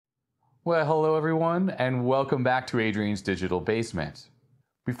Well, hello everyone, and welcome back to Adrian's Digital Basement.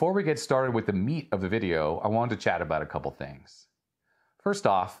 Before we get started with the meat of the video, I wanted to chat about a couple things. First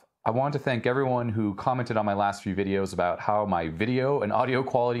off, I want to thank everyone who commented on my last few videos about how my video and audio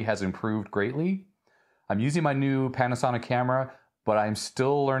quality has improved greatly. I'm using my new Panasonic camera, but I'm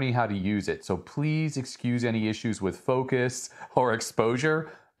still learning how to use it, so please excuse any issues with focus or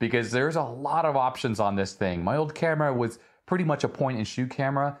exposure, because there's a lot of options on this thing. My old camera was pretty much a point-and-shoot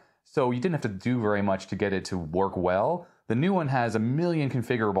camera, so you didn't have to do very much to get it to work well. The new one has a million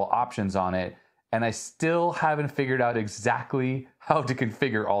configurable options on it, and I still haven't figured out exactly how to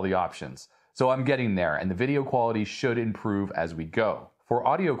configure all the options. So I'm getting there, and the video quality should improve as we go. For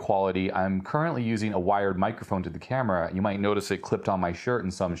audio quality, I'm currently using a wired microphone to the camera. You might notice it clipped on my shirt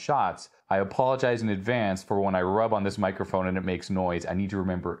in some shots. I apologize in advance for when I rub on this microphone and it makes noise. I need to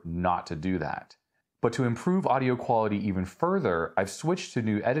remember not to do that. But to improve audio quality even further, I've switched to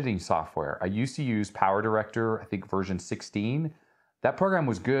new editing software. I used to use PowerDirector, I think version 16. That program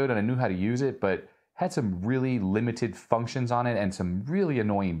was good and I knew how to use it, but had some really limited functions on it and some really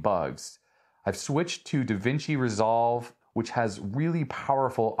annoying bugs. I've switched to DaVinci Resolve, which has really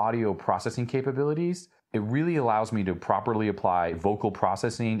powerful audio processing capabilities. It really allows me to properly apply vocal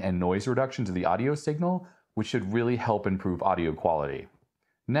processing and noise reduction to the audio signal, which should really help improve audio quality.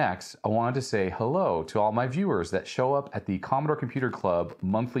 Next, I wanted to say hello to all my viewers that show up at the Commodore Computer Club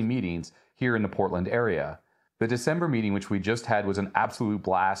monthly meetings here in the Portland area. The December meeting, which we just had, was an absolute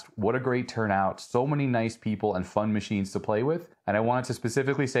blast. What a great turnout, so many nice people and fun machines to play with. And I wanted to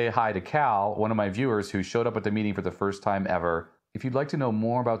specifically say hi to Cal, one of my viewers who showed up at the meeting for the first time ever. If you'd like to know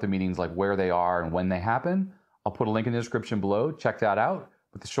more about the meetings, like where they are and when they happen, I'll put a link in the description below. Check that out.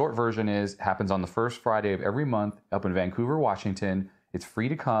 But the short version is, it happens on the first Friday of every month up in Vancouver, Washington. It's free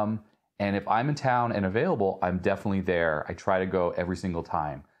to come. And if I'm in town and available, I'm definitely there. I try to go every single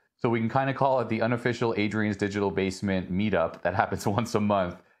time. So we can kind of call it the unofficial Adrian's Digital Basement meetup that happens once a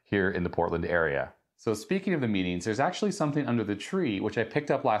month here in the Portland area. So speaking of the meetings, there's actually something under the tree, which I picked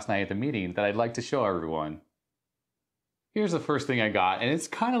up last night at the meeting, that I'd like to show everyone. Here's the first thing I got, and it's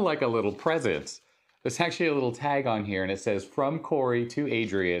kind of like a little present. There's actually a little tag on here, and it says, "From Corey to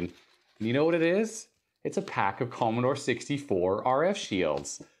Adrian." And you know what it is? It's a pack of Commodore 64 RF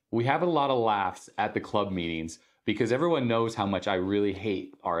shields. We have a lot of laughs at the club meetings, because everyone knows how much I really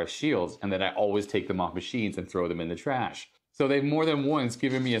hate RF shields and that I always take them off machines and throw them in the trash. So they've more than once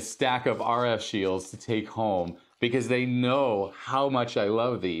given me a stack of RF shields to take home because they know how much I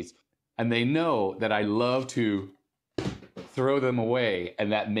love these. And they know that I love to throw them away,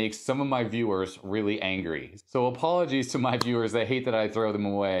 and that makes some of my viewers really angry. So apologies to my viewers that hate that I throw them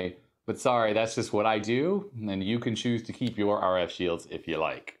away, but sorry, that's just what I do, and you can choose to keep your RF shields if you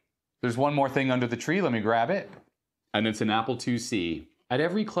like. There's one more thing under the tree, let me grab it. And it's an Apple IIc. At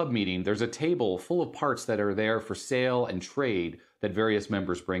every club meeting, there's a table full of parts that are there for sale and trade that various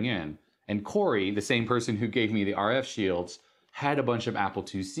members bring in. And Corey, the same person who gave me the RF shields, had a bunch of Apple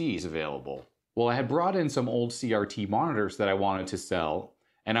IIcs available. Well, I had brought in some old CRT monitors that I wanted to sell,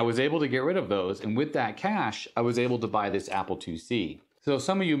 and I was able to get rid of those, and with that cash, I was able to buy this Apple IIc. So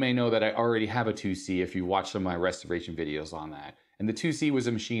some of you may know that I already have a IIc if you watched some of my restoration videos on that. And the IIc was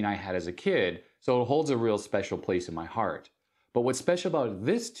a machine I had as a kid, so it holds a real special place in my heart. But what's special about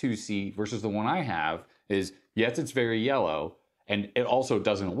this IIc versus the one I have is, yes, it's very yellow, and it also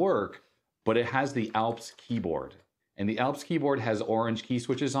doesn't work, but it has the Alps keyboard. And the Alps keyboard has orange key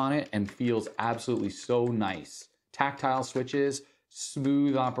switches on it and feels absolutely so nice. Tactile switches,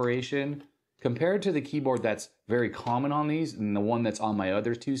 smooth operation. Compared to the keyboard that's very common on these and the one that's on my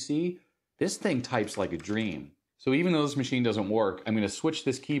other IIc, this thing types like a dream. So even though this machine doesn't work, I'm going to switch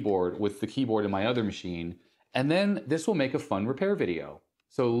this keyboard with the keyboard in my other machine, and then this will make a fun repair video.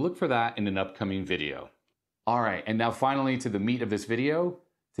 So look for that in an upcoming video. All right, and now finally to the meat of this video.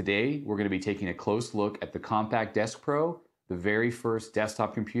 Today, we're going to be taking a close look at the Compaq Deskpro, the very first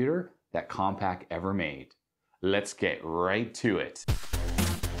desktop computer that Compaq ever made. Let's get right to it.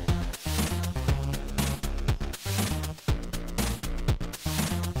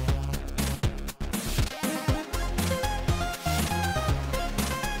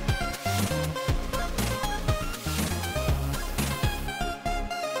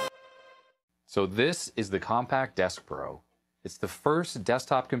 So this is the Compaq Deskpro. It's the first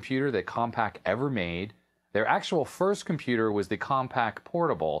desktop computer that Compaq ever made. Their actual first computer was the Compaq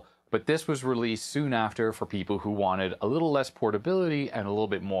Portable, but this was released soon after for people who wanted a little less portability and a little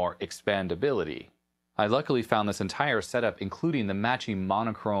bit more expandability. I luckily found this entire setup, including the matching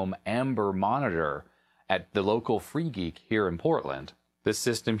monochrome amber monitor, at the local Free Geek here in Portland. This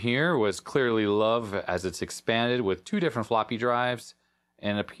system here was clearly loved as it's expanded with 2 different floppy drives,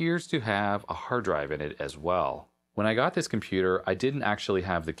 and appears to have a hard drive in it as well. When I got this computer, I didn't actually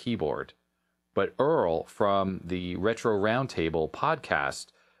have the keyboard, but Earl from the Retro Roundtable podcast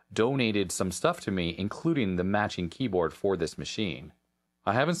donated some stuff to me, including the matching keyboard for this machine.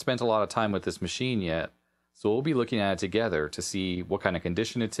 I haven't spent a lot of time with this machine yet, so we'll be looking at it together to see what kind of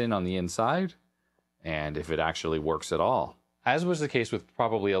condition it's in on the inside and if it actually works at all. As was the case with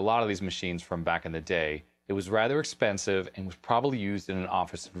probably a lot of these machines from back in the day, it was rather expensive and was probably used in an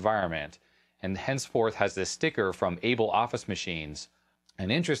office environment, and henceforth has this sticker from Able Office Machines.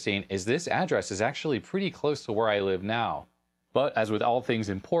 And interesting is this address is actually pretty close to where I live now. But as with all things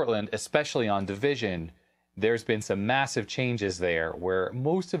in Portland, especially on Division, there's been some massive changes there where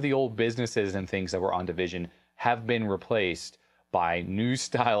most of the old businesses and things that were on Division have been replaced by new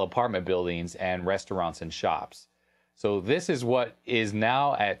style apartment buildings and restaurants and shops. So this is what is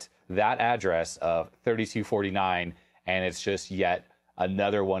now at that address of 3249, and it's just yet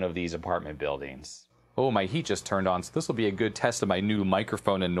another one of these apartment buildings. Oh, my heat just turned on, so this will be a good test of my new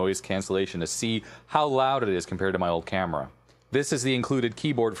microphone and noise cancellation to see how loud it is compared to my old camera. This is the included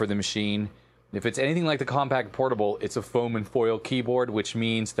keyboard for the machine. If it's anything like the Compaq Portable, it's a foam and foil keyboard, which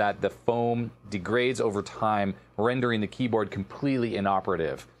means that the foam degrades over time, rendering the keyboard completely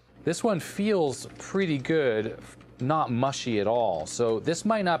inoperative. This one feels pretty good, not mushy at all. So this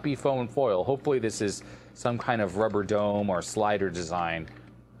might not be foam and foil. Hopefully this is some kind of rubber dome or slider design.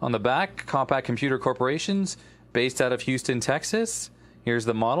 On the back, Compaq Computer Corporation's based out of Houston, Texas. Here's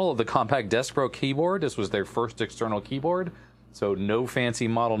the model of the Compaq Deskpro keyboard. This was their first external keyboard, so no fancy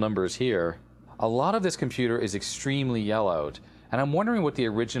model numbers here. A lot of this computer is extremely yellowed, and I'm wondering what the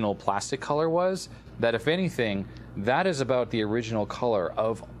original plastic color was. That if anything, that is about the original color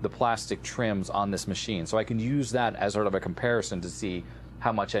of the plastic trims on this machine. So I can use that as sort of a comparison to see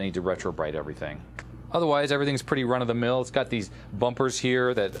how much I need to retrobrite everything. Otherwise, everything's pretty run-of-the-mill. It's got these bumpers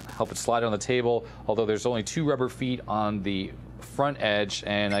here that help it slide on the table, although there's only 2 rubber feet on the front edge,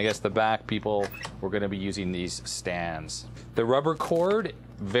 and I guess the back people were going to be using these stands. The rubber cord,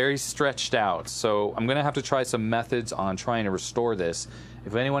 very stretched out, so I'm going to have to try some methods on trying to restore this.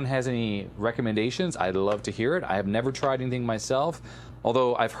 If anyone has any recommendations, I'd love to hear it. I have never tried anything myself,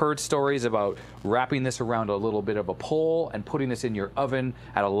 although I've heard stories about wrapping this around a little bit of a pole and putting this in your oven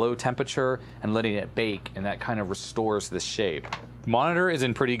at a low temperature and letting it bake, and that kind of restores this shape. The monitor is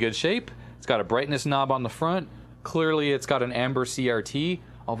in pretty good shape. It's got a brightness knob on the front. Clearly it's got an amber CRT,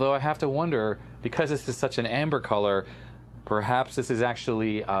 although I have to wonder, because this is such an amber color, perhaps this is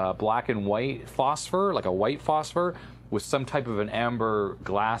actually black and white phosphor, like a white phosphor, with some type of an amber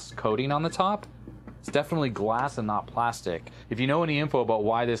glass coating on the top. It's definitely glass and not plastic. If you know any info about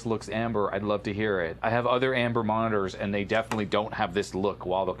why this looks amber, I'd love to hear it. I have other amber monitors and they definitely don't have this look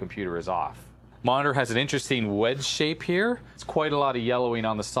while the computer is off. Monitor has an interesting wedge shape here. It's quite a lot of yellowing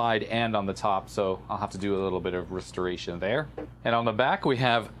on the side and on the top, so I'll have to do a little bit of restoration there. And on the back we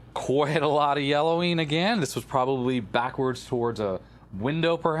have quite a lot of yellowing again. This was probably backwards towards a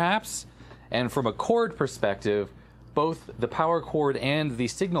window perhaps. And from a cord perspective, both the power cord and the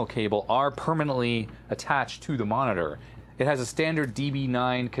signal cable are permanently attached to the monitor. It has a standard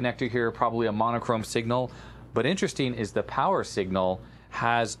DB9 connector here, probably a monochrome signal, but interesting is the power signal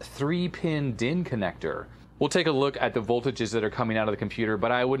has 3-pin DIN connector. We'll take a look at the voltages that are coming out of the computer,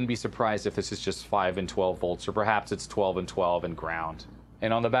 but I wouldn't be surprised if this is just 5 and 12 volts, or perhaps it's 12 and 12 and ground.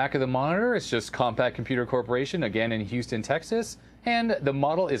 And on the back of the monitor, it's just Compaq Computer Corporation, again in Houston, Texas, and the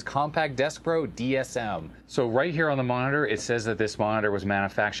model is Compaq Deskpro DSM. So right here on the monitor, it says that this monitor was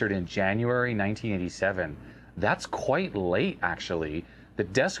manufactured in January 1987. That's quite late, actually. The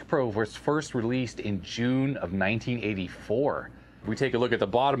Deskpro was first released in June of 1984. If we take a look at the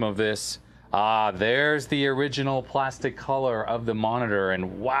bottom of this, there's the original plastic color of the monitor,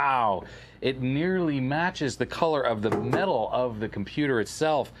 and wow, it nearly matches the color of the metal of the computer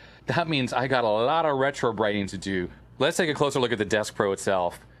itself. That means I got a lot of retrobriting to do. Let's take a closer look at the Deskpro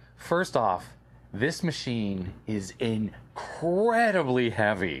itself. First off, this machine is incredibly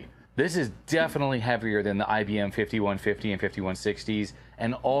heavy. This is definitely heavier than the IBM 5150 and 5160s,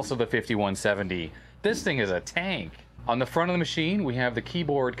 and also the 5170. This thing is a tank. On the front of the machine, we have the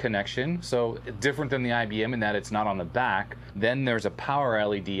keyboard connection, so different than the IBM in that it's not on the back. Then there's a power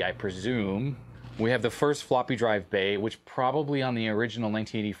LED, I presume. We have the first floppy drive bay, which probably on the original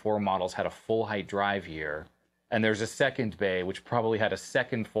 1984 models had a full height drive here. And there's a second bay, which probably had a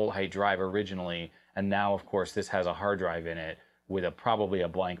second full height drive originally, and now of course this has a hard drive in it with probably a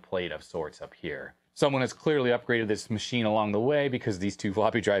blank plate of sorts up here. Someone has clearly upgraded this machine along the way because these two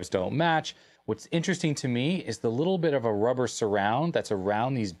floppy drives don't match. What's interesting to me is the little bit of a rubber surround that's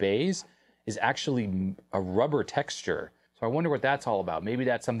around these bays is actually a rubber texture. So So I wonder what that's all about. Maybe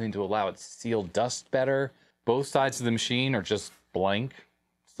that's something to allow it to seal dust better. Both sides of the machine are just blank,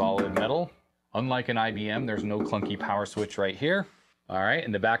 solid metal. Unlike an IBM, there's no clunky power switch right here. All right,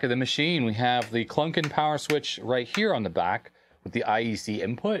 in the back of the machine, we have the clunking power switch right here on the back with the IEC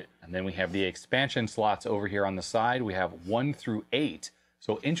input. And then we have the expansion slots over here on the side. We have 1 through 8.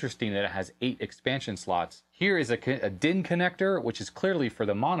 So interesting that it has 8 expansion slots. Here is a DIN connector, which is clearly for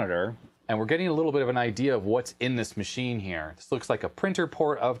the monitor. And we're getting a little bit of an idea of what's in this machine here. This looks like a printer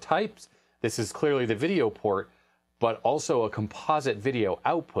port of types. This is clearly the video port, but also a composite video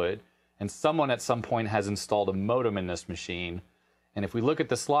output. And someone at some point has installed a modem in this machine. And if we look at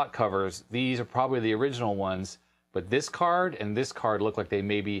the slot covers, these are probably the original ones, but this card and this card look like they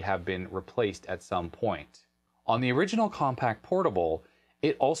maybe have been replaced at some point. On the original Compaq Portable,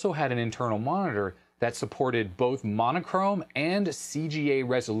 it also had an internal monitor that supported both monochrome and CGA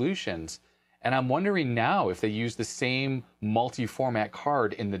resolutions. And I'm wondering now if they use the same multi-format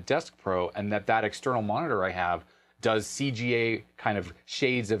card in the Deskpro and that external monitor I have does CGA kind of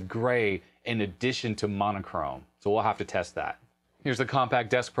shades of gray in addition to monochrome. So we'll have to test that. Here's the Compaq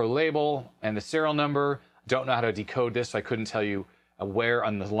Deskpro label and the serial number. Don't know how to decode this, so I couldn't tell you where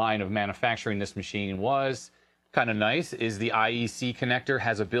on the line of manufacturing this machine was. Kind of nice is the IEC connector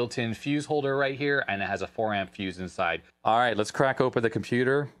has a built-in fuse holder right here, and it has a 4-amp fuse inside. All right, let's crack open the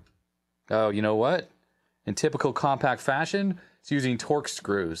computer. Oh, you know what? In typical Compaq fashion, it's using Torx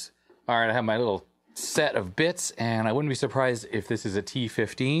screws. All right, I have my little set of bits, and I wouldn't be surprised if this is a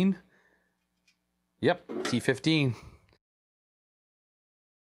T15. Yep, T15.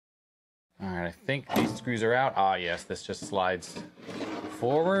 All right, I think these screws are out. Ah, yes, this just slides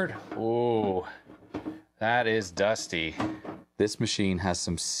forward. Ooh, that is dusty. This machine has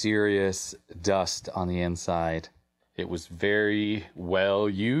some serious dust on the inside. It was very well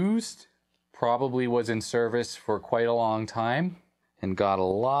used, probably was in service for quite a long time, and got a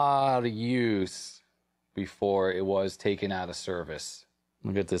lot of use before it was taken out of service.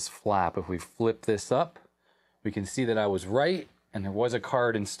 Look at this flap. If we flip this up, we can see that I was right. And there was a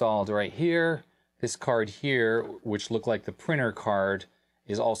card installed right here. This card here, which looked like the printer card,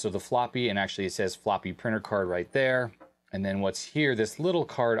 is also the floppy, and actually it says floppy printer card right there. And then what's here, this little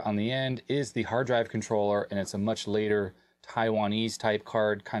card on the end, is the hard drive controller, and it's a much later Taiwanese type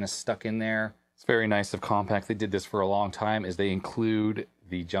card kind of stuck in there. It's very nice of Compaq. They did this for a long time, as they include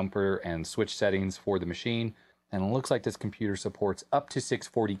the jumper and switch settings for the machine. And it looks like this computer supports up to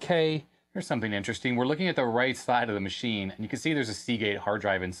 640K. Here's something interesting. We're looking at the right side of the machine, and you can see there's a Seagate hard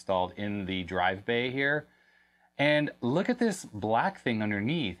drive installed in the drive bay here. And look at this black thing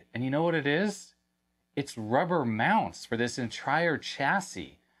underneath. And you know what it is? It's rubber mounts for this entire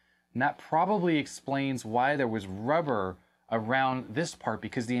chassis. And that probably explains why there was rubber around this part,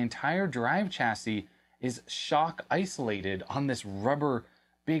 because the entire drive chassis is shock isolated on this rubber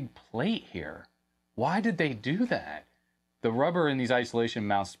big plate here. Why did they do that? The rubber in these isolation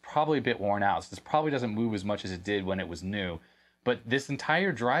mounts is probably a bit worn out, so this probably doesn't move as much as it did when it was new. But this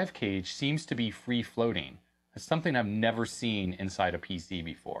entire drive cage seems to be free floating. It's something I've never seen inside a PC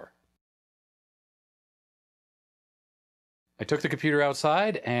before. I took the computer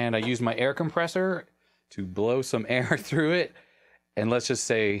outside and I used my air compressor to blow some air through it. And let's just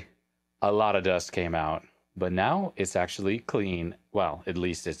say a lot of dust came out. But now it's actually clean. Well, at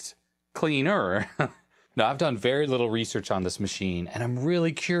least it's cleaner. Now, I've done very little research on this machine, and I'm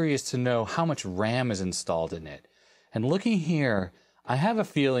really curious to know how much RAM is installed in it. And looking here, I have a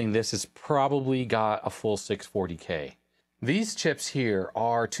feeling this has probably got a full 640K. These chips here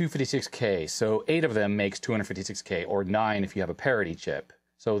are 256K, so 8 of them makes 256K, or 9 if you have a parity chip.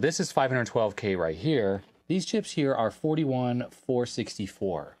 So this is 512K right here. These chips here are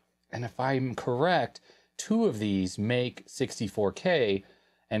 41464. And if I'm correct, 2 of these make 64K,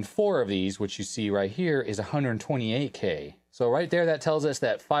 and 4 of these, which you see right here, is 128K. So right there, that tells us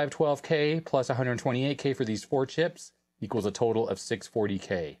that 512K plus 128K for these 4 chips equals a total of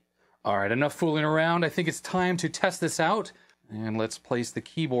 640K. All right, enough fooling around. I think it's time to test this out. And let's place the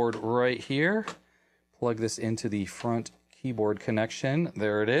keyboard right here. Plug this into the front keyboard connection.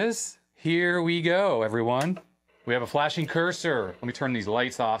 There it is. Here we go, everyone. We have a flashing cursor. Let me turn these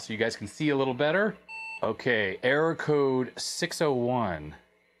lights off so you guys can see a little better. Okay, error code 601.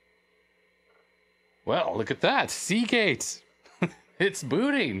 Well, look at that, Seagate. It's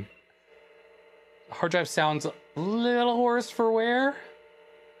booting. Hard drive sounds a little worse for wear.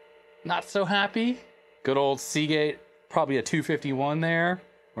 Not so happy. Good old Seagate, probably a 251 there,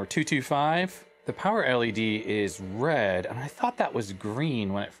 or 225. The power LED is red, and I thought that was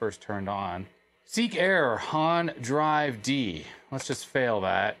green when it first turned on. Seek error on drive D. Let's just fail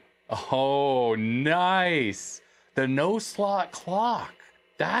that. Oh, nice. The no slot clock.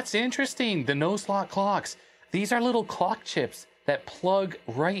 That's interesting. The no slot clocks. These are little clock chips that plug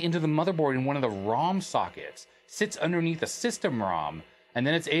right into the motherboard in one of the ROM sockets. Sits underneath a system ROM, and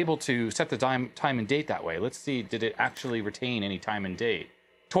then it's able to set the time and date that way. Let's see, did it actually retain any time and date?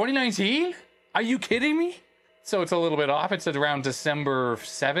 2019? Are you kidding me? So it's a little bit off. It's around December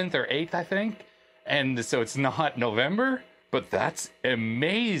 7th or 8th, I think. And so it's not November, but that's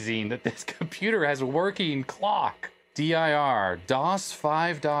amazing that this computer has a working clock. DIR, DOS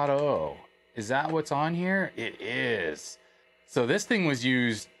 5.0. Is that what's on here? It is. So this thing was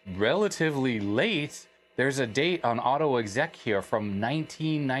used relatively late. There's a date on auto exec here from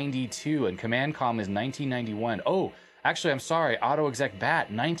 1992, and command com is 1991. Oh, actually, I'm sorry, auto exec bat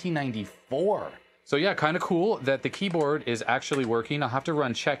 1994. So yeah, kind of cool that the keyboard is actually working. I'll have to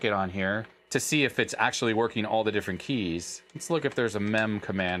run check it on here to see if it's actually working all the different keys. Let's look if there's a mem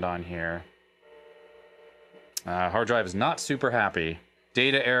command on here. Hard drive is not super happy.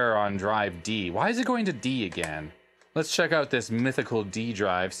 Data error on drive D. Why is it going to D again? Let's check out this mythical D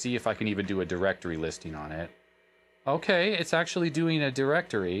drive, see if I can even do a directory listing on it. Okay, it's actually doing a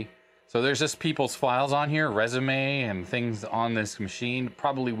directory. So there's just people's files on here, resume and things on this machine.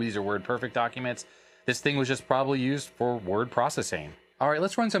 Probably these are WordPerfect documents. This thing was just probably used for word processing. All right,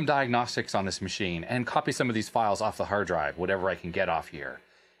 let's run some diagnostics on this machine and copy some of these files off the hard drive, whatever I can get off here.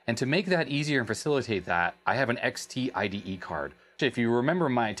 And to make that easier and facilitate that, I have an XT-IDE card. If you remember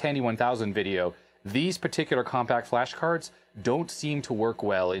my Tandy 1000 video, these particular Compaq flash cards don't seem to work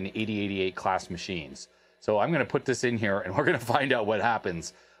well in 8088 class machines. So I'm going to put this in here and we're going to find out what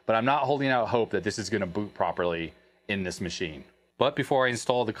happens. But I'm not holding out hope that this is going to boot properly in this machine. But before I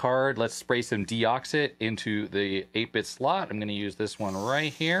install the card, let's spray some deoxit into the 8-bit slot. I'm going to use this one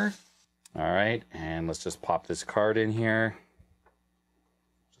right here. All right, and let's just pop this card in here.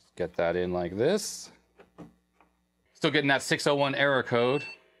 Just get that in like this. Still getting that 601 error code.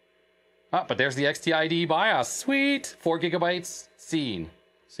 Ah, but there's the XT-IDE BIOS. Sweet! 4 gigabytes, seen.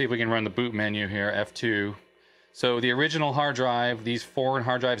 See if we can run the boot menu here, F2. So the original hard drive, these foreign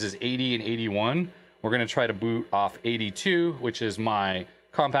hard drives is 80 and 81. We're going to try to boot off 82, which is my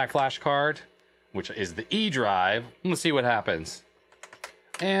Compaq flash card, which is the E drive. Let's see what happens.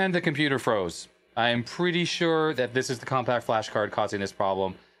 And the computer froze. I am pretty sure that this is the Compaq flash card causing this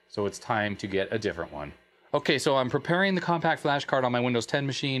problem, so it's time to get a different one. Okay, so I'm preparing the Compaq flash card on my Windows 10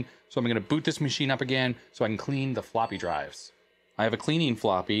 machine, so I'm going to boot this machine up again so I can clean the floppy drives. I have a cleaning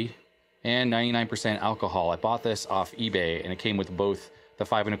floppy and 99% alcohol. I bought this off eBay, and it came with both the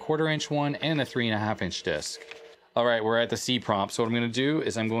 5 1/4 inch one and the 3.5 inch disc. All right, we're at the C prompt. So what I'm going to do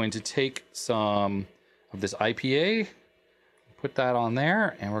is I'm going to take some of this IPA, put that on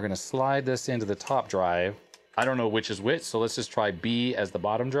there, and we're going to slide this into the top drive. I don't know which is which, so let's just try B as the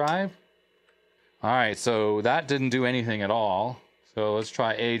bottom drive. All right, so that didn't do anything at all. So let's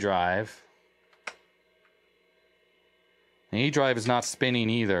try A drive. The E drive is not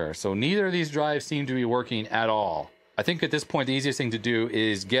spinning either, so neither of these drives seem to be working at all. I think at this point, the easiest thing to do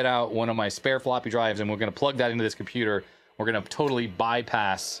is get out one of my spare floppy drives, and we're going to plug that into this computer. We're going to totally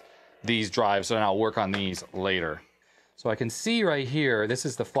bypass these drives, and I'll work on these later. So I can see right here, this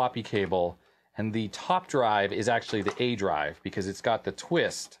is the floppy cable, and the top drive is actually the A drive because it's got the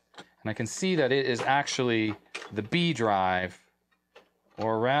twist. And I can see that it is actually the B drive,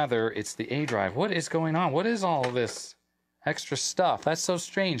 or rather, it's the A drive. What is going on? What is all of this extra stuff? That's so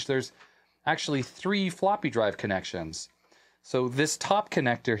strange. There's actually 3 floppy drive connections. So this top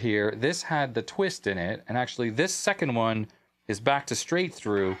connector here, this had the twist in it, and actually this second one is back to straight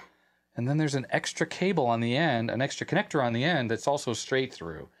through, and then there's an extra cable on the end, an extra connector on the end that's also straight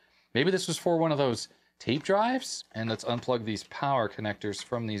through. Maybe this was for one of those tape drives, and let's unplug these power connectors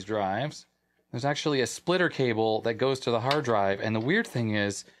from these drives. There's actually a splitter cable that goes to the hard drive, and the weird thing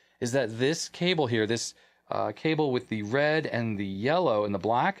is that this cable here, this cable with the red and the yellow and the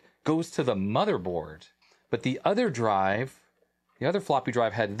black, goes to the motherboard. But the other drive, the other floppy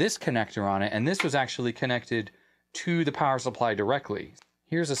drive, had this connector on it, and this was actually connected to the power supply directly.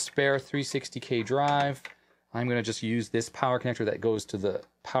 Here's a spare 360K drive. I'm going to just use this power connector that goes to the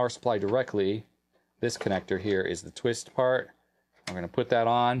power supply directly. This connector here is the twist part. I'm going to put that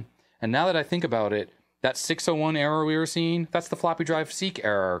on. And now that I think about it, that 601 error we were seeing, that's the floppy drive seek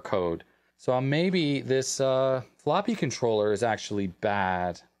error code. So maybe this floppy controller is actually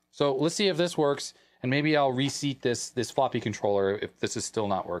bad. So let's see if this works, and maybe I'll reseat this floppy controller if this is still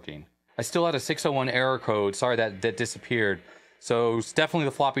not working. I still had a 601 error code. Sorry, that disappeared. So definitely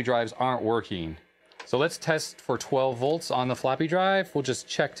the floppy drives aren't working. So let's test for 12 volts on the floppy drive. We'll just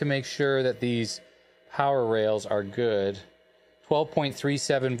check to make sure that these power rails are good.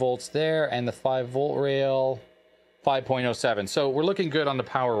 12.37 volts there, and the 5 volt rail 5.07. So we're looking good on the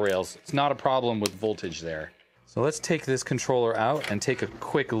power rails. It's not a problem with voltage there. So let's take this controller out and take a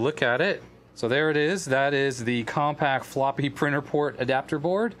quick look at it. So there it is. That is the Compaq floppy printer port adapter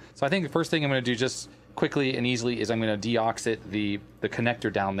board. So I think the first thing I'm going to do just quickly and easily is I'm going to deoxit the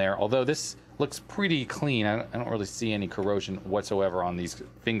connector down there. Although this looks pretty clean. I don't really see any corrosion whatsoever on these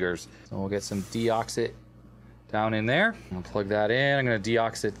fingers. So we'll get some deoxit down in there. I'll plug that in. I'm going to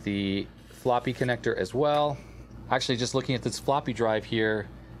deoxit the floppy connector as well. Actually, just looking at this floppy drive here,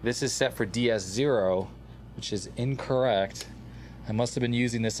 this is set for DS0, which is incorrect. I must have been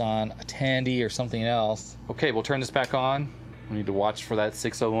using this on a Tandy or something else. Okay, we'll turn this back on. We need to watch for that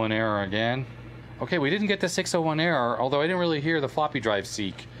 601 error again. Okay, we didn't get the 601 error, although I didn't really hear the floppy drive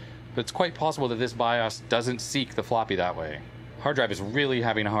seek. But it's quite possible that this BIOS doesn't seek the floppy that way. Hard drive is really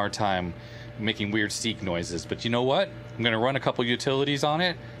having a hard time making weird seek noises. But you know what? I'm going to run a couple utilities on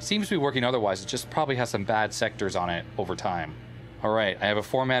it. Seems to be working otherwise. It just probably has some bad sectors on it over time. All right, I have a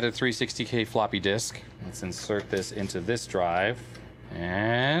formatted 360K floppy disk. Let's insert this into this drive.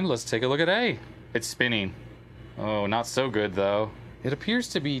 And let's take a look at A. It's spinning. Oh, not so good though. It appears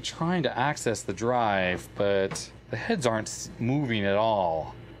to be trying to access the drive, but the heads aren't moving at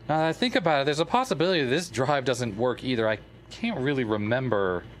all. Now that I think about it, there's a possibility that this drive doesn't work either. I can't really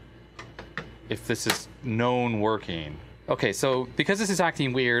remember if this is known working. Okay, so because this is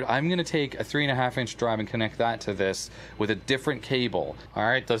acting weird, I'm gonna take a 3.5-inch drive and connect that to this with a different cable. All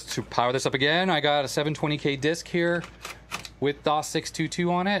right, let's power this up again. I got a 720K disk here with DOS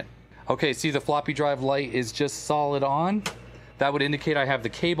 622 on it. Okay, see the floppy drive light is just solid on. That would indicate I have the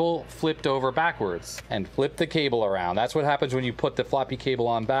cable flipped over backwards, and flip the cable around. That's what happens when you put the floppy cable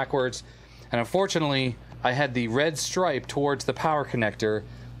on backwards. And unfortunately, I had the red stripe towards the power connector,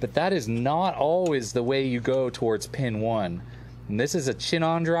 but that is not always the way you go towards pin 1. And this is a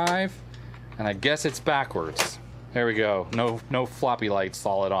chin-on drive, and I guess it's backwards. There we go, no floppy light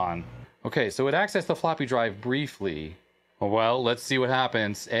solid on. Okay, so it accessed the floppy drive briefly. Well, let's see what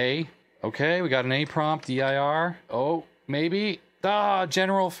happens. A, okay, we got an A prompt, DIR. Oh, maybe,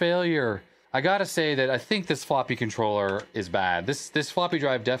 general failure. I gotta say that I think this floppy controller is bad. This floppy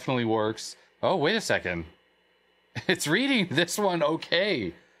drive definitely works. Oh, wait a second. It's reading this one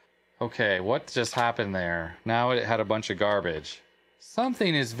okay. Okay, what just happened there? Now it had a bunch of garbage.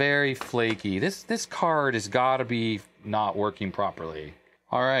 Something is very flaky. This card has gotta be not working properly.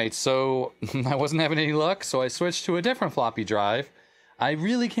 All right, so I wasn't having any luck, so I switched to a different floppy drive. I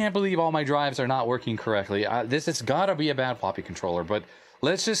really can't believe all my drives are not working correctly. This has gotta be a bad floppy controller, but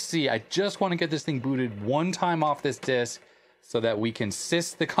let's just see. I just wanna get this thing booted one time off this disk so that we can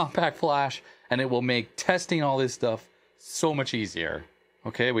sys the Compaq flash, and it will make testing all this stuff so much easier.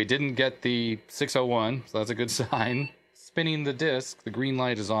 Okay, we didn't get the 601, so that's a good sign. Spinning the disk, the green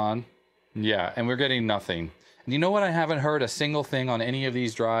light is on. Yeah, and we're getting nothing. And you know what? I haven't heard a single thing on any of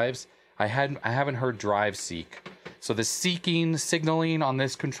these drives. I haven't heard drive seek. So the seeking, signaling on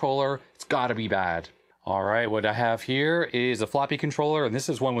this controller, it's gotta be bad. All right, what I have here is a floppy controller, and this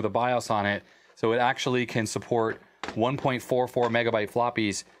is one with a BIOS on it. So it actually can support 1.44 megabyte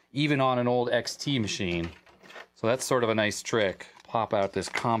floppies, even on an old XT machine. So that's sort of a nice trick. Pop out this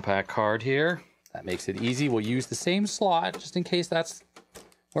Compaq card here. That makes it easy. We'll use the same slot, just in case that's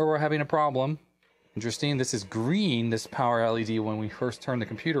where we're having a problem. Interesting, this is green, this power LED, when we first turn the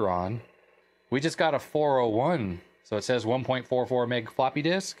computer on. We just got a 401, so it says 1.44 meg floppy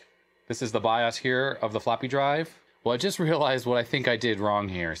disk. This is the BIOS here of the floppy drive. Well, I just realized what I think I did wrong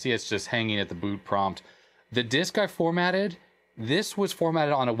here. See, it's just hanging at the boot prompt. The disk I formatted, this was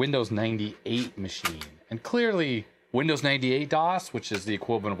formatted on a Windows 98 machine. And clearly, Windows 98 DOS, which is the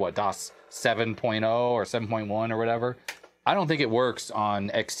equivalent of what, DOS 7.0 or 7.1 or whatever, I don't think it works on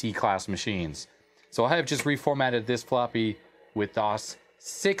XT class machines. So I have just reformatted this floppy with DOS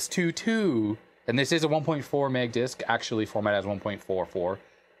 622, and this is a 1.4 meg disk, actually formatted as 1.44.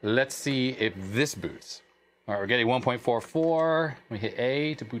 Let's see if this boots. All right, we're getting 1.44. We hit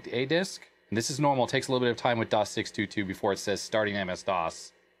A to boot the A disk. And this is normal. It takes a little bit of time with DOS 622 before it says starting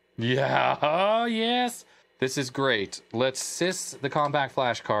MS-DOS. Yeah, oh yes. This is great. Let's sys the Compaq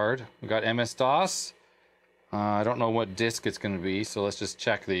flash card. We got MS-DOS. I don't know what disk it's going to be, so let's just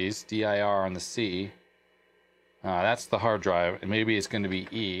check these. DIR on the C. That's the hard drive, and maybe it's going to be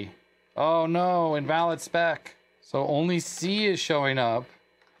E. Oh no, invalid spec. So only C is showing up.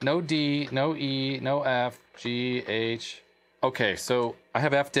 No D, no E, no F, G, H. Okay, so I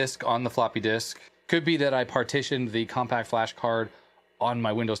have F disk on the floppy disk. Could be that I partitioned the Compaq flash card on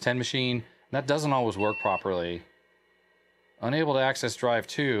my Windows 10 machine. That doesn't always work properly. Unable to access drive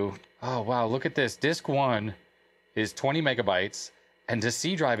 2. Oh wow, look at this. Disk 1 is 20 megabytes, and the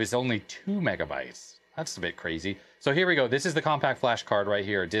C drive is only 2 megabytes. That's a bit crazy. So here we go. This is the Compaq flash card right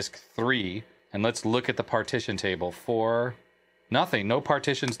here, disk 3. And let's look at the partition table for nothing. No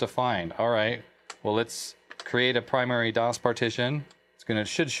partitions defined. All right. Well, let's create a primary DOS partition.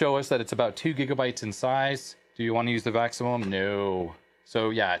 Should show us that it's about 2 gigabytes in size. Do you want to use the maximum? No. So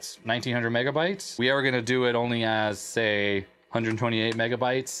yeah, it's 1900 megabytes. We are going to do it only as, say, 128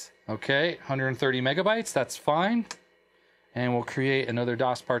 megabytes. Okay, 130 megabytes. That's fine. And we'll create another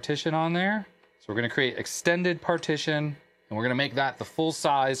DOS partition on there. So we're going to create extended partition, and we're going to make that the full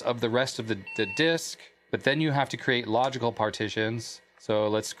size of the rest of the disk. But then you have to create logical partitions. So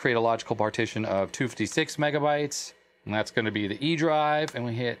let's create a logical partition of 256 megabytes. And that's going to be the E drive. And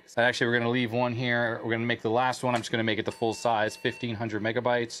we hit, actually, we're going to leave one here. We're going to make the last one. I'm just going to make it the full size, 1500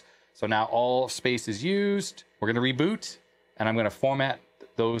 megabytes. So now all space is used. We're going to reboot, and I'm going to format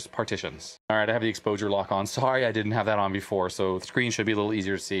those partitions. All right, I have the exposure lock on. Sorry, I didn't have that on before. So the screen should be a little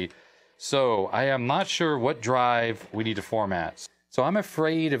easier to see. So I am not sure what drive we need to format. So I'm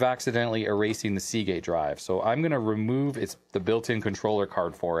afraid of accidentally erasing the Seagate drive. So I'm going to remove the built-in controller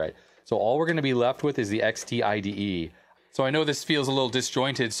card for it. So all we're going to be left with is the XT-IDE. So I know this feels a little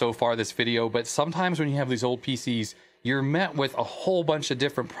disjointed so far, this video, but sometimes when you have these old PCs, you're met with a whole bunch of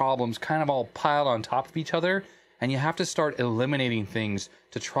different problems kind of all piled on top of each other, and you have to start eliminating things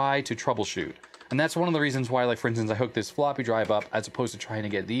to try to troubleshoot. And that's one of the reasons why, like, for instance, I hooked this floppy drive up as opposed to trying to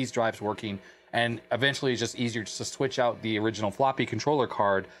get these drives working. And eventually it's just easier just to switch out the original floppy controller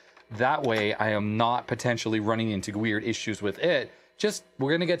card. That way I am not potentially running into weird issues with it. Just,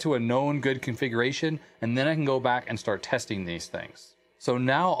 we're going to get to a known good configuration, and then I can go back and start testing these things. So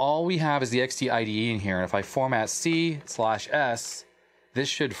now all we have is the XT-IDE in here. And if I format C/S, this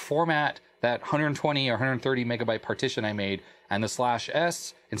should format that 120 or 130 megabyte partition I made, and the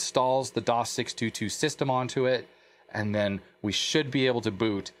 /S installs the DOS 622 system onto it, and then we should be able to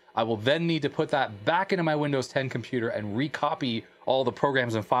boot. I will then need to put that back into my Windows 10 computer and recopy all the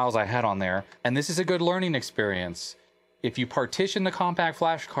programs and files I had on there. And this is a good learning experience. If you partition the Compaq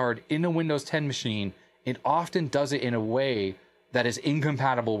flash card in a Windows 10 machine, it often does it in a way that is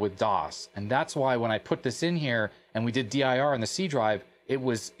incompatible with DOS. And that's why when I put this in here and we did DIR on the C drive, it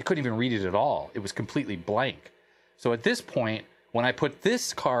couldn't even read it at all. It was completely blank. So at this point, when I put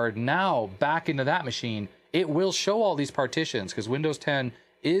this card now back into that machine, it will show all these partitions because Windows 10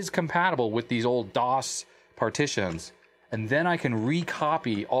 is compatible with these old DOS partitions. And then I can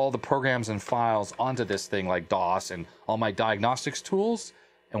recopy all the programs and files onto this thing like DOS and all my diagnostics tools.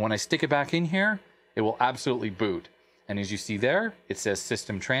 And when I stick it back in here, it will absolutely boot. And as you see there, it says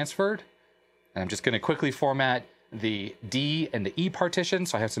system transferred. And I'm just going to quickly format the D and the E partition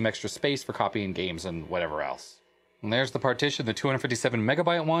so I have some extra space for copying games and whatever else. And there's the partition, the 257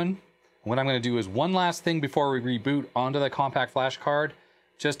 megabyte one. What I'm going to do is one last thing before we reboot onto the Compaq flash card,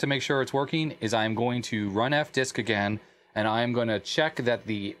 just to make sure it's working, is I'm going to run fdisk again, and I'm going to check that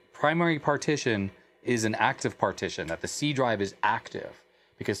the primary partition is an active partition, that the C drive is active.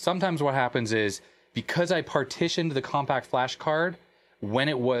 Because sometimes what happens is, because I partitioned the Compaq flash card when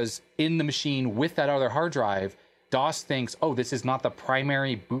it was in the machine with that other hard drive, DOS thinks, oh, this is not the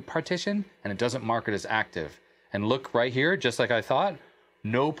primary boot partition, and it doesn't mark it as active. And look right here, just like I thought,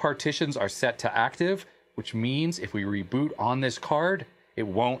 no partitions are set to active, which means if we reboot on this card, it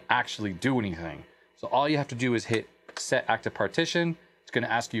won't actually do anything. So all you have to do is hit set active partition. It's going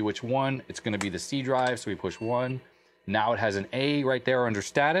to ask you which one. It's going to be the C drive, so we push 1. Now it has an A right there under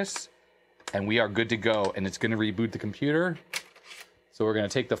status, and we are good to go, and it's going to reboot the computer. So we're going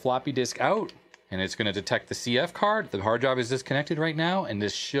to take the floppy disk out, and it's going to detect the CF card. The hard drive is disconnected right now, and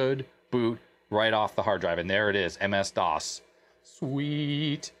this should boot right off the hard drive. And there it is, MS-DOS.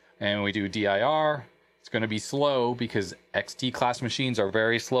 Sweet. And we do DIR. It's going to be slow because XT class machines are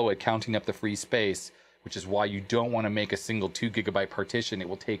very slow at counting up the free space, which is why you don't want to make a single 2 gigabyte partition. It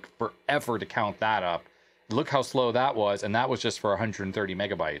will take forever to count that up. Look how slow that was, and that was just for 130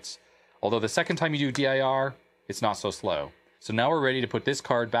 megabytes. Although the second time you do DIR, it's not so slow. So now we're ready to put this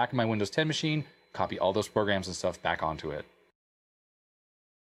card back in my Windows 10 machine, copy all those programs and stuff back onto it.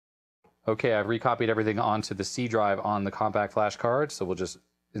 Okay, I've recopied everything onto the C drive on the Compaq flash card, so we'll just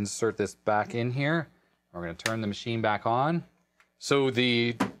insert this back in here. We're going to turn the machine back on. So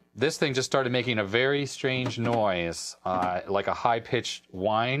this thing just started making a very strange noise, like a high-pitched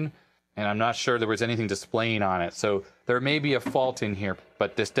whine, and I'm not sure there was anything displaying on it. So there may be a fault in here,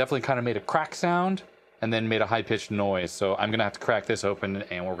 but this definitely kind of made a crack sound and then made a high-pitched noise. So I'm going to have to crack this open,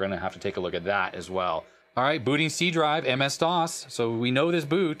 and we're going to have to take a look at that as well. All right, booting C drive, MS-DOS. So we know this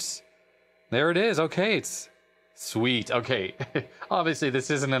boots. There it is. Okay, it's sweet. Okay, obviously this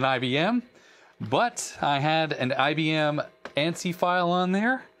isn't an IBM, but I had an IBM ANSI file on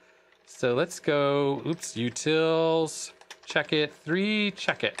there. So let's go, oops, utils, check it, 3,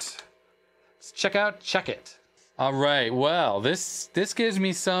 check it. Let's check out, check it. All right, well, this gives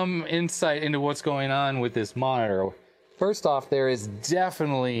me some insight into what's going on with this monitor. First off, there is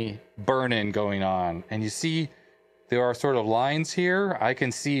definitely burn-in going on. And you see there are sort of lines here. I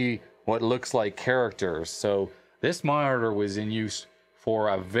can see what looks like characters. So this monitor was in use for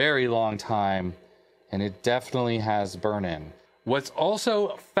a very long time, and it definitely has burn-in. What's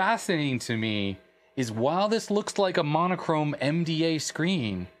also fascinating to me is while this looks like a monochrome MDA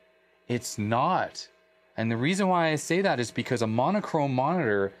screen, it's not. And the reason why I say that is because a monochrome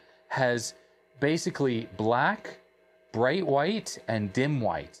monitor has basically black, bright white, and dim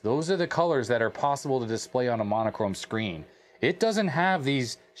white. Those are the colors that are possible to display on a monochrome screen. It doesn't have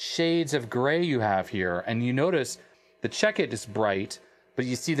these shades of gray you have here. And you notice the check it is bright, but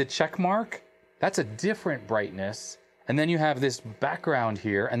you see the check mark? That's a different brightness. And then you have this background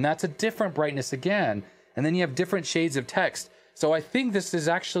here, and that's a different brightness again. And then you have different shades of text. So I think this is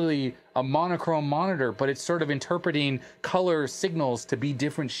actually a monochrome monitor, but it's sort of interpreting color signals to be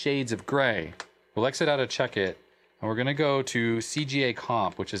different shades of gray. We'll exit out of check it, and we're gonna go to CGA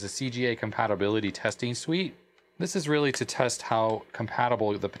Comp, which is a CGA Compatibility Testing Suite. This is really to test how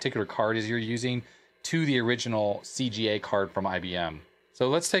compatible the particular card is you're using to the original CGA card from IBM. So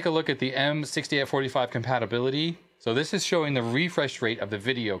let's take a look at the M6845 compatibility. So this is showing the refresh rate of the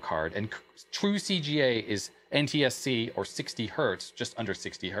video card, and true CGA is NTSC or 60 Hertz, just under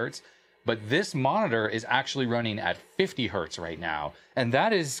 60 Hertz. But this monitor is actually running at 50 Hertz right now. And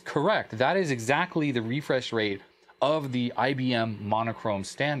that is correct. That is exactly the refresh rate of the IBM monochrome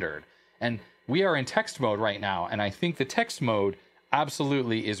standard. And we are in text mode right now. And I think the text mode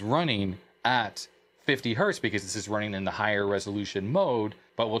absolutely is running at 50 Hertz because this is running in the higher resolution mode.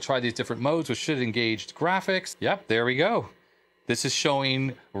 But we'll try these different modes, which should engage graphics. Yep, there we go. This is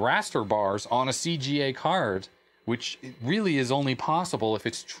showing raster bars on a CGA card, which really is only possible if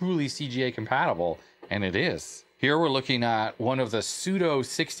it's truly CGA compatible, and it is. Here we're looking at one of the pseudo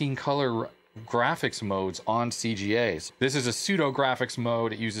 16 color graphics modes on CGAs. This is a pseudo graphics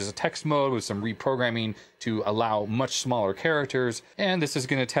mode. It uses a text mode with some reprogramming to allow much smaller characters, and this is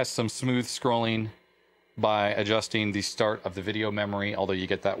going to test some smooth scrolling by adjusting the start of the video memory, although you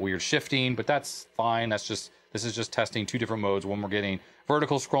get that weird shifting, but that's fine. This is just testing two different modes. One we're getting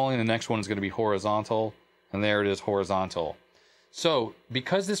vertical scrolling, the next one is going to be horizontal, and there it is, horizontal. So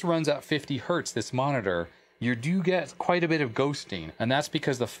because this runs at 50 Hertz, this monitor, you do get quite a bit of ghosting, and that's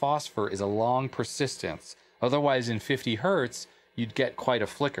because the phosphor is a long persistence. Otherwise, in 50 Hertz, you'd get quite a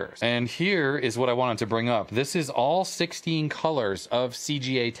flicker. And here is what I wanted to bring up. This is all 16 colors of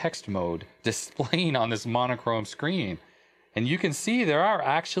CGA text mode displaying on this monochrome screen. And you can see there are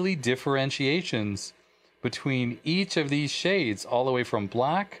actually differentiations between each of these shades, all the way from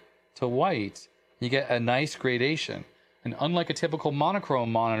black to white. You get a nice gradation. And unlike a typical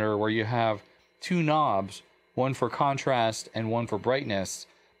monochrome monitor where you have two knobs, one for contrast and one for brightness,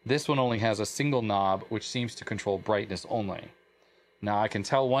 this one only has a single knob, which seems to control brightness only. Now I can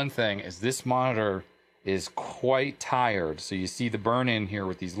tell one thing is this monitor is quite tired. So you see the burn in here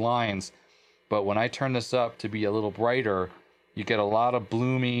with these lines, but when I turn this up to be a little brighter, you get a lot of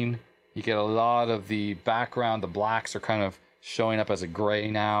blooming. You get a lot of the background. The blacks are kind of showing up as a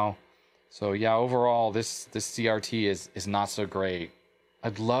gray now. So yeah, overall, this CRT is not so great.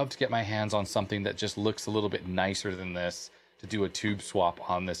 I'd love to get my hands on something that just looks a little bit nicer than this to do a tube swap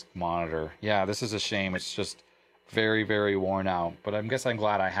on this monitor. Yeah, this is a shame. It's just very, very worn out, but I guess I'm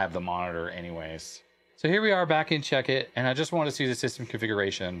glad I have the monitor anyways. So here we are back in Check It, and I just want to see the system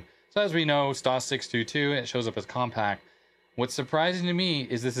configuration. So as we know, STOS 622, it shows up as Compaq. What's surprising to me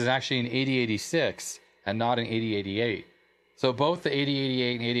is this is actually an 8086 and not an 8088. So both the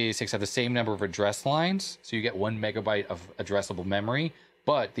 8088 and 8086 have the same number of address lines, so you get 1 megabyte of addressable memory,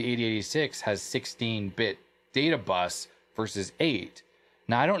 but the 8086 has 16-bit data bus versus 8.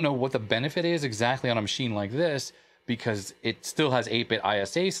 Now, I don't know what the benefit is exactly on a machine like this because it still has 8-bit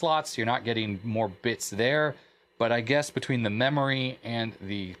ISA slots, so you're not getting more bits there. But I guess between the memory and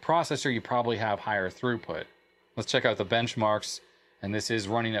the processor, you probably have higher throughput. Let's check out the benchmarks. And this is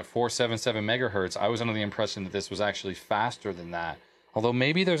running at 477 megahertz. I was under the impression that this was actually faster than that. Although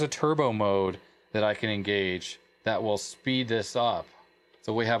maybe there's a turbo mode that I can engage that will speed this up.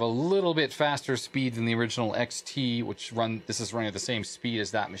 So we have a little bit faster speed than the original XT, this is running at the same speed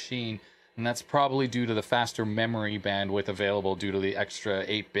as that machine. And that's probably due to the faster memory bandwidth available due to the extra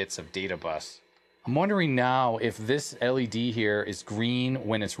 8 bits of data bus. I'm wondering now if this LED here is green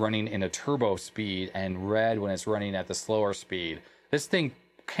when it's running in a turbo speed and red when it's running at the slower speed. This thing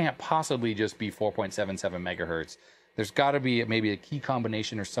can't possibly just be 4.77 megahertz. there's got to be maybe a key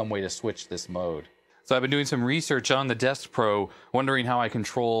combination or some way to switch this mode. So I've been doing some research on the Deskpro, wondering how I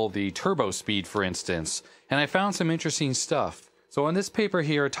control the turbo speed, for instance, and I found some interesting stuff. So on this paper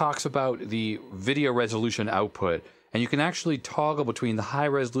here, it talks about the video resolution output, and you can actually toggle between the high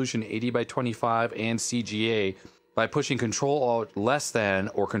resolution 80x25 and CGA by pushing Control-Alt less than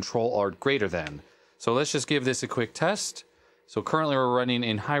or Control-Alt greater than. So let's just give this a quick test. So currently we're running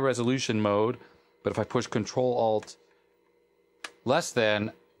in high resolution mode, but if I push Control-Alt less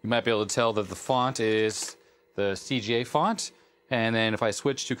than, you might be able to tell that the font is the CGA font. And then if I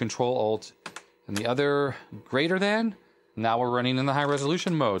switch to Control-Alt and the other greater than, now we're running in the high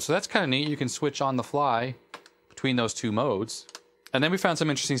resolution mode. So that's kind of neat. You can switch on the fly between those two modes. And then we found some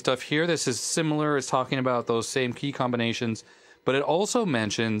interesting stuff here. This is similar. It's talking about those same key combinations, but it also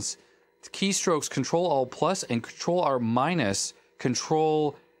mentions keystrokes Control-Alt plus and Control-Alt minus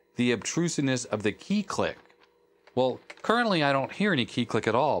control the obtrusiveness of the key click. Well, currently I don't hear any key click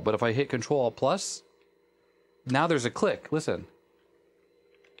at all, but if I hit Control-Alt plus, now there's a click. Listen.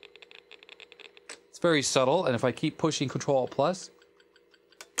 It's very subtle, and if I keep pushing Control-Alt plus,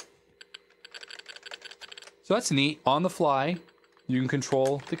 so that's neat. On the fly, you can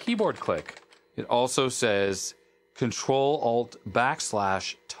control the keyboard click. It also says Control-Alt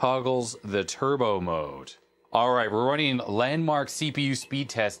backslash toggles the turbo mode. All right, we're running Landmark CPU Speed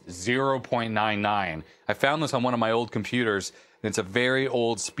Test 0.99. I found this on one of my old computers, and it's a very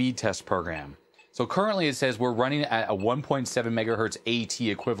old speed test program. So currently it says we're running at a 1.7 megahertz AT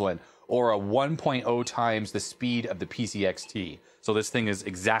equivalent, or a 1.0 times the speed of the PC XT. So this thing is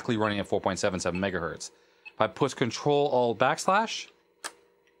exactly running at 4.77 megahertz. If I push Control-Alt backslash,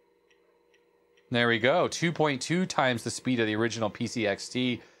 there we go, 2.2 times the speed of the original PC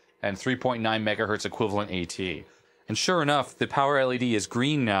XT, and 3.9 megahertz equivalent AT. And sure enough, the power LED is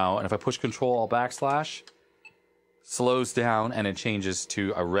green now, and if I push Control-Alt backslash, slows down and it changes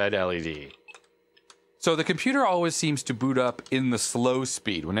to a red LED. So the computer always seems to boot up in the slow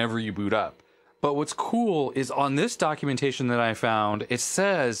speed whenever you boot up. But what's cool is on this documentation that I found, it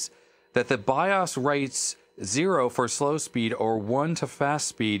says that the BIOS writes 0 for slow speed or 1 to fast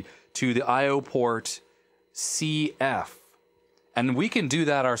speed to the I/O port CF. And we can do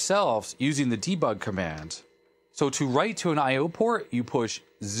that ourselves using the debug command. So to write to an I/O port, you push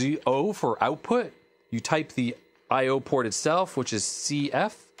ZO for output. You type the I/O port itself, which is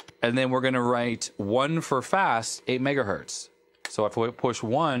CF. And then we're going to write 1 for fast, 8 megahertz. So if we push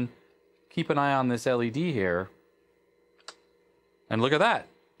 1, keep an eye on this LED here. And look at that.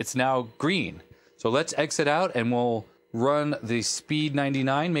 It's now green. So let's exit out and we'll run the speed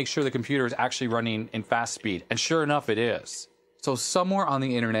 99. Make sure the computer is actually running in fast speed. And sure enough, it is. So somewhere on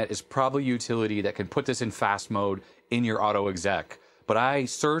the internet is probably a utility that can put this in fast mode in your auto exec. But I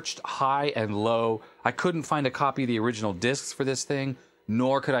searched high and low. I couldn't find a copy of the original discs for this thing,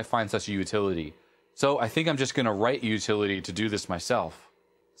 nor could I find such a utility. So I think I'm just going to write a utility to do this myself.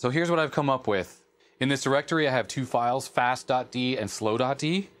 So here's what I've come up with. In this directory, I have two files, fast.d and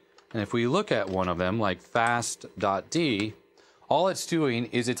slow.d. And if we look at one of them, like fast.d, all it's doing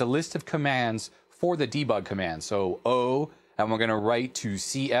is it's a list of commands for the debug command. So O, and we're going to write to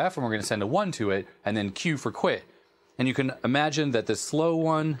CF, and we're going to send a 1 to it, and then Q for quit. And you can imagine that the slow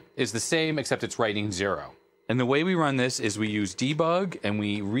one is the same, except it's writing 0. And the way we run this is we use debug, and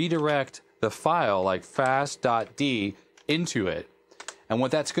we redirect the file, like fast.d, into it. And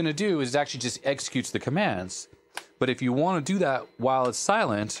what that's going to do is it actually just executes the commands. But if you want to do that while it's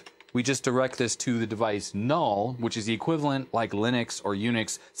silent, we just direct this to the device null, which is the equivalent like Linux or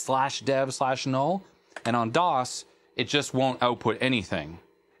Unix /dev/null. And on DOS, it just won't output anything.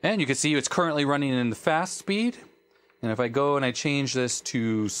 And you can see it's currently running in the fast speed. And if I go and I change this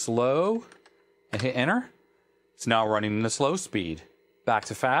to slow and hit enter, it's now running in the slow speed. Back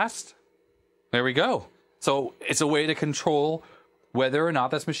to fast. There we go. So it's a way to control whether or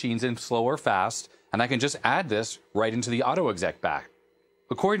not this machine's in slow or fast. And I can just add this right into the auto exec back.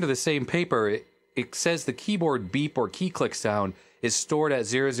 According to the same paper, it says the keyboard beep or key click sound is stored at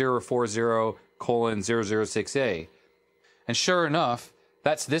 0040:006A. And sure enough,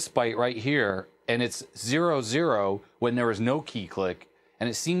 that's this byte right here, and it's 00 when there is no key click. And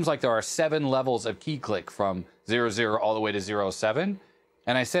it seems like there are 7 levels of key click from 00 all the way to 07.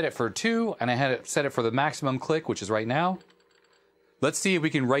 And I set it for 2, and I had it set it for the maximum click, which is right now. Let's see if we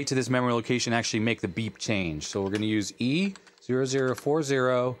can write to this memory location and actually make the beep change. So we're going to use E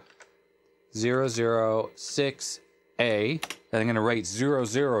 0040:006A, and I'm going to write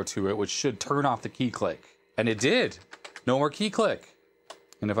 00 to it, which should turn off the key click. And it did. No more key click.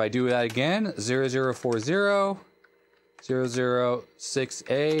 And if I do that again, 0040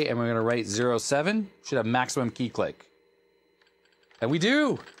 006A, and we're gonna write 07. Should have maximum key click. And we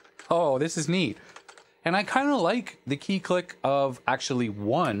do! Oh, this is neat. And I kind of like the key click of actually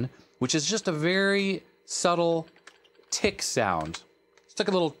 1, which is just a very subtle tick sound. It's like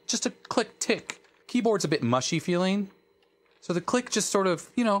a little, just a click tick. Keyboard's a bit mushy feeling. So the click just sort of,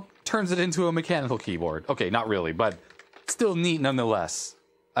 you know, turns it into a mechanical keyboard. Okay, not really, but still neat nonetheless.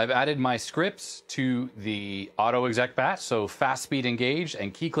 I've added my scripts to the auto exec batch, so fast speed engaged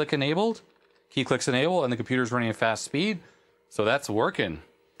and key click enabled. Key clicks enable and the computer's running at fast speed. So that's working.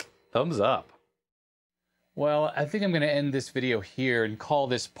 Thumbs up. Well, I think I'm going to end this video here and call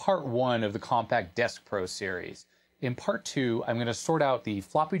this part 1 of the Compaq Deskpro series. In part 2, I'm going to sort out the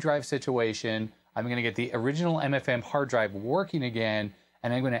floppy drive situation. I'm going to get the original MFM hard drive working again,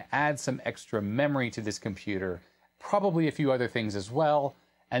 and I'm going to add some extra memory to this computer, probably a few other things as well.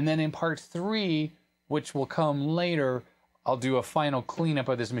 And then in part 3, which will come later, I'll do a final cleanup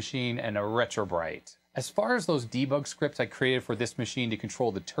of this machine and a retrobrite. As far as those debug scripts I created for this machine to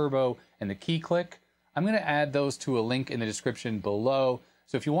control the turbo and the key click, I'm going to add those to a link in the description below.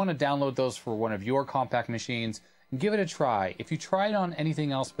 So if you want to download those for one of your Compaq machines, give it a try. If you tried on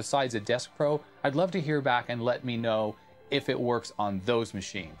anything else besides a Deskpro, I'd love to hear back and let me know if it works on those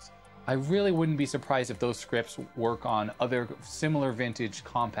machines. I really wouldn't be surprised if those scripts work on other similar vintage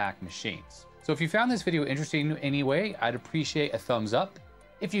Compaq machines. So if you found this video interesting in any way, I'd appreciate a thumbs up.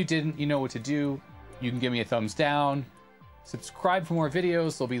 If you didn't, you know what to do. You can give me a thumbs down. Subscribe for more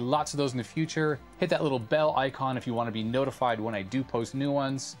videos. There'll be lots of those in the future. Hit that little bell icon if you want to be notified when I do post new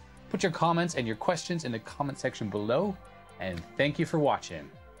ones. Put your comments and your questions in the comment section below. And thank you for watching.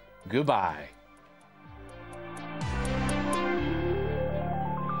 Goodbye.